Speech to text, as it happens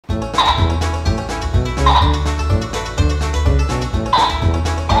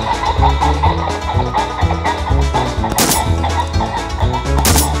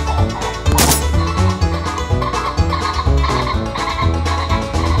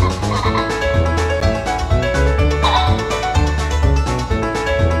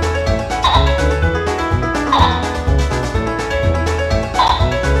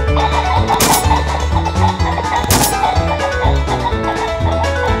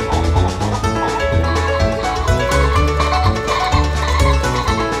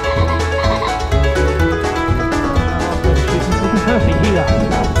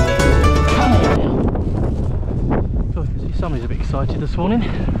this morning.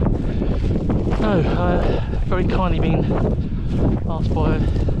 Very kindly been asked by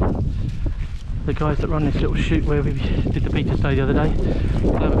the guys that run this little shoot where we did the beta stay the other day.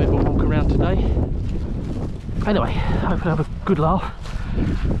 We'll have a bit of a walk around today. Anyway, hopefully have a good laugh,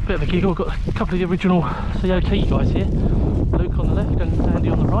 bit of a giggle. Got a couple of the original COT guys here, Luke on the left and Andy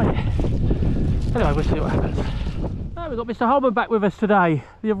on the right. Anyway, we'll see what happens. We've got Mr. Holman back with us today.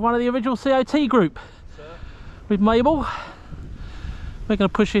 We have one of the original COT group. Sir. With Mabel. We're going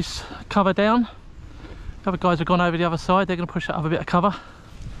to push this cover down. The other guys have gone over the other side. They're going to push that other bit of cover.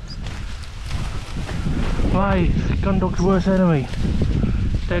 Right, Gundog's worst enemy.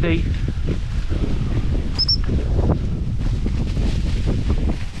 Steady.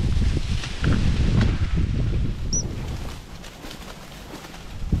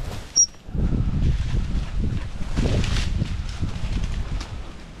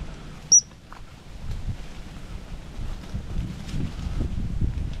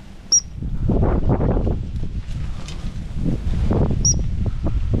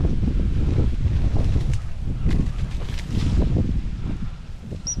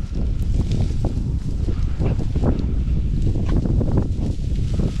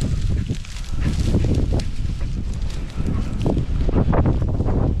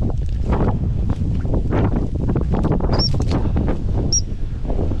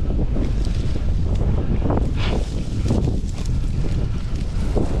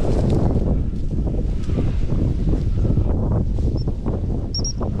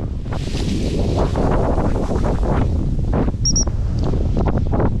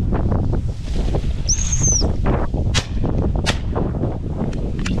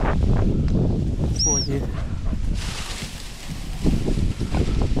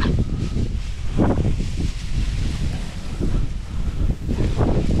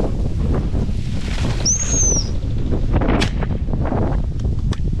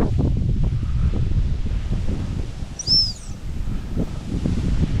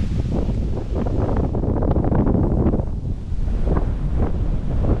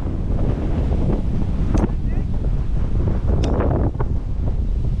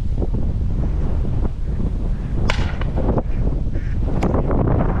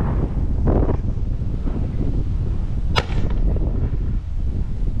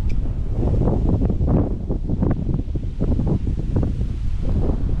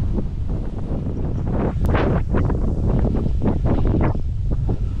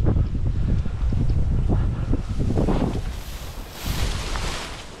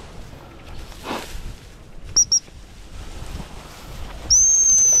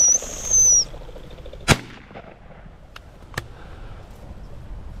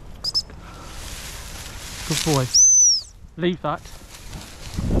 Good boy. Leave that.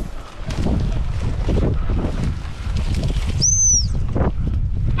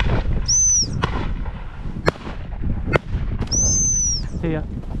 Here.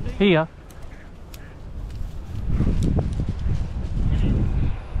 Here.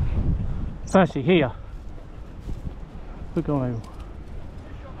 Actually, here. We're going over.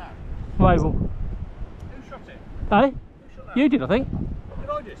 Mabel. Who shot it? Eh? Who shot that? You did, I think. Did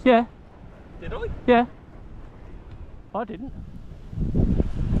I just? Yeah. Did I? Yeah. I didn't.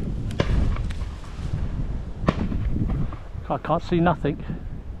 I can't see nothing.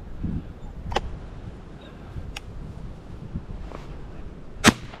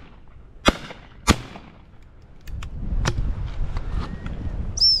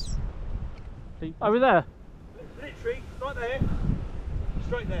 Over there. Literally, right there.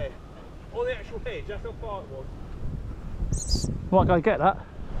 Straight there. On the actual hedge, that's how far it was. Might go get that.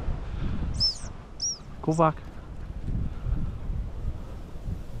 Go back.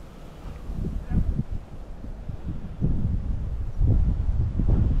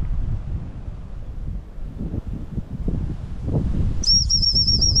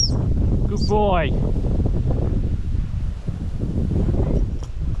 Good boy.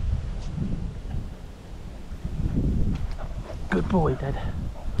 Good boy, Dad.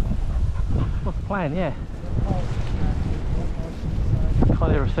 What's the plan? Yeah.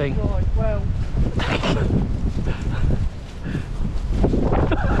 Can't hear a thing. Right, well.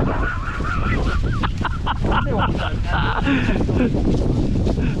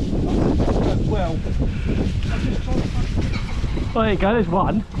 Well, there you go, there's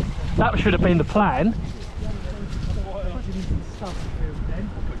one. That should have been the plan.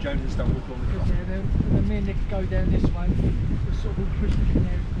 Put Jones and stuff on the the men that go down this way, we're sort of pushing in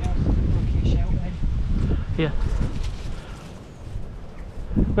there now, so we'll kick out then. Yeah.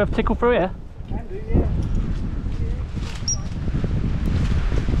 We have tickle through here? Can do, yeah.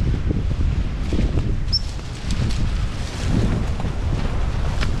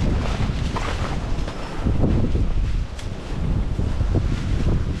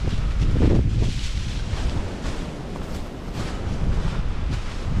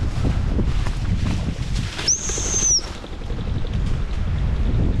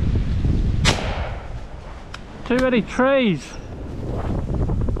 Too many trees.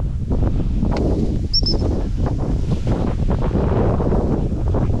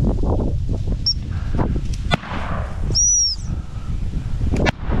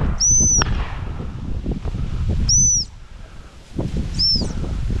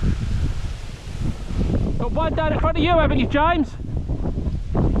 Got one down in front of you, haven't you, James?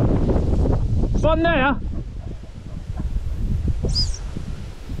 One there.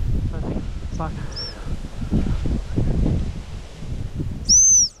 Back.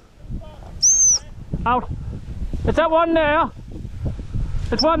 Out. Is that one there?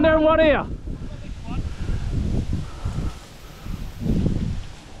 There's one there and one here.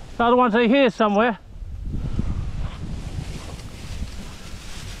 The other one's here somewhere.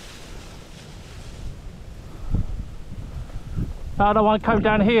 The other one came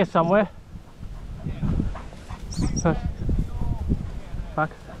down here somewhere.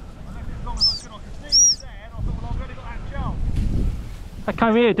 Back. That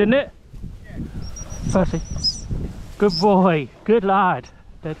came here, didn't it? Yeah. Percy. Good boy. Good lad.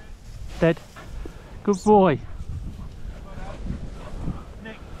 Dead. Dead. Good boy.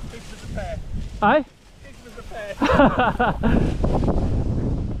 Nick, pigs as a pair. Eh? Pigs as a pair.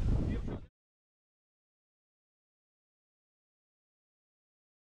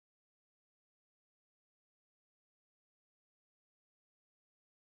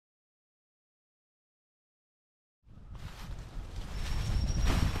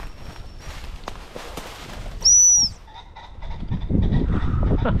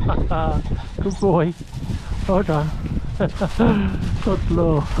 Good boy. Well done. Good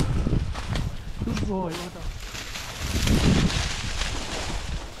law. Good boy, well done.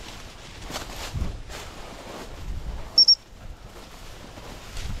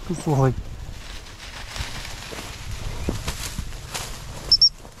 Good boy.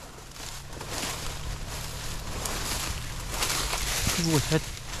 Good boy, Ted.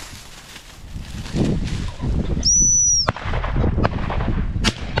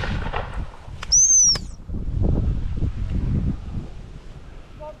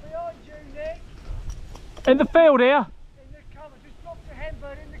 In the field here? In the cover, just drop the hen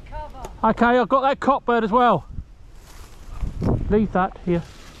bird in the cover. Okay, I've got that cockbird as well. Leave that here.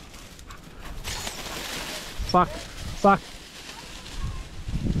 Back, back.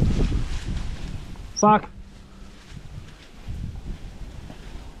 Back.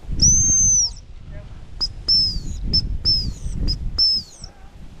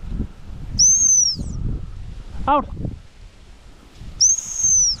 Out.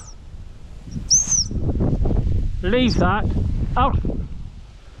 Leave that. Out.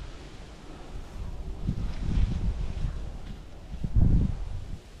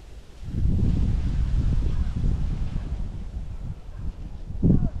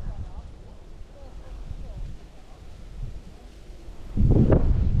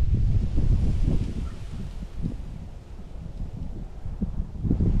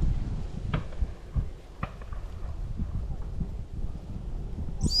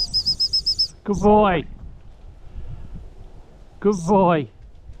 Good boy. Good boy.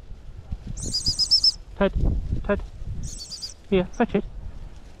 Ted, Ted. Here, fetch it.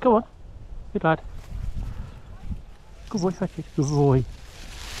 Go on. Good lad. Good boy, fetch it. Good boy.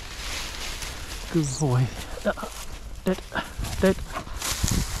 Good boy. Dead. Dead.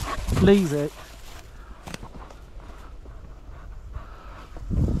 Leave it.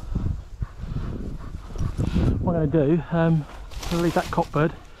 What I'm going to do, I'll leave that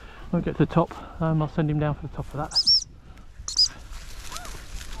cockbird. When we get to the top, I'll send him down for the top of that.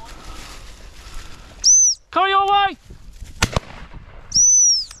 Come your way!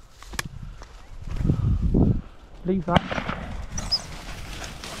 Leave that.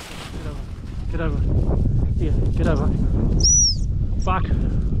 Get over. Get over. Here, get over. Back.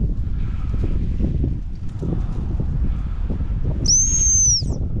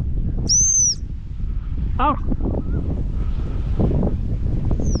 Out.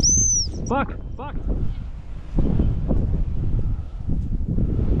 Back, back.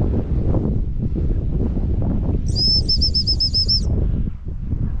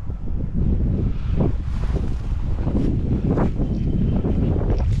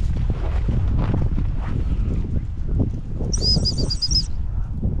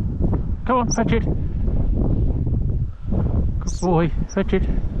 Come on, fetch it. Good boy, fetch it.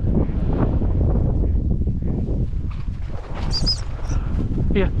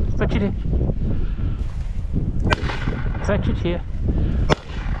 Here, fetch it here. Fetch it here.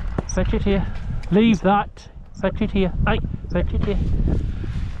 Fetch it here. Leave that. Fetch it here. Hey, fetch it here.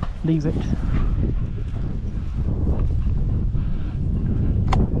 Leave it.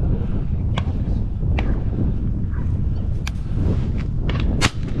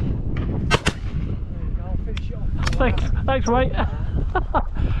 Thanks, mate.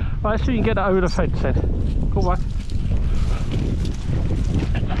 Right, let's see if you can get that over the fence then. Go back.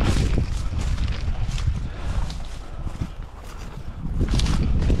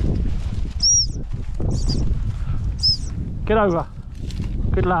 Get over.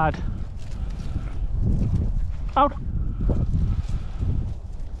 Good lad. Out.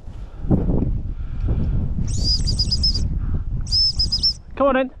 Come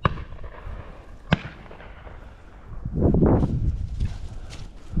on in.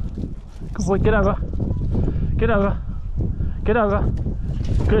 Good boy, get over. Get over. Get over.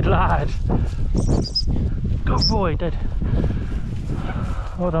 Good lad. Good boy, dead.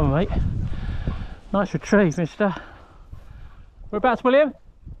 Well done, mate. Nice retrieve, mister. Whereabouts, William?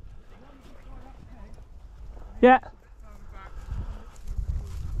 Yeah.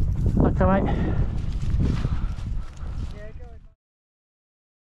 Okay, mate.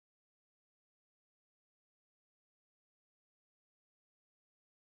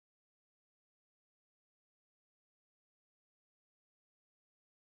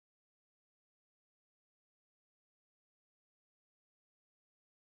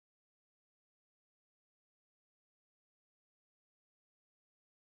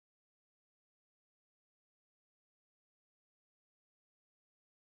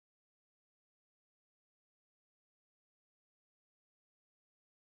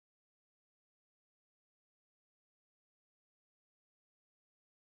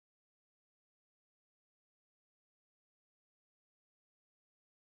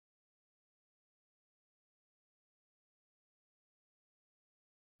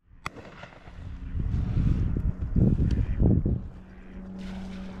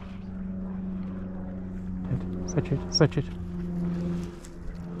 Fetch it, fetch it.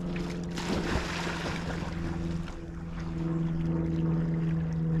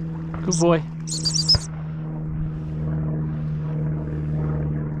 Good boy.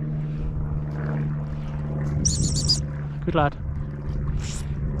 Good lad.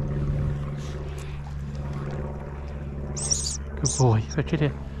 Good boy. Fetch it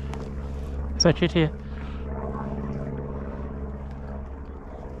here. Fetch it here.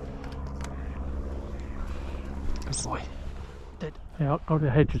 Good boy. Dead. Yeah, I'll go to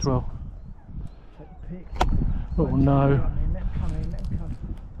the hedge as well. Take the pick. Oh no.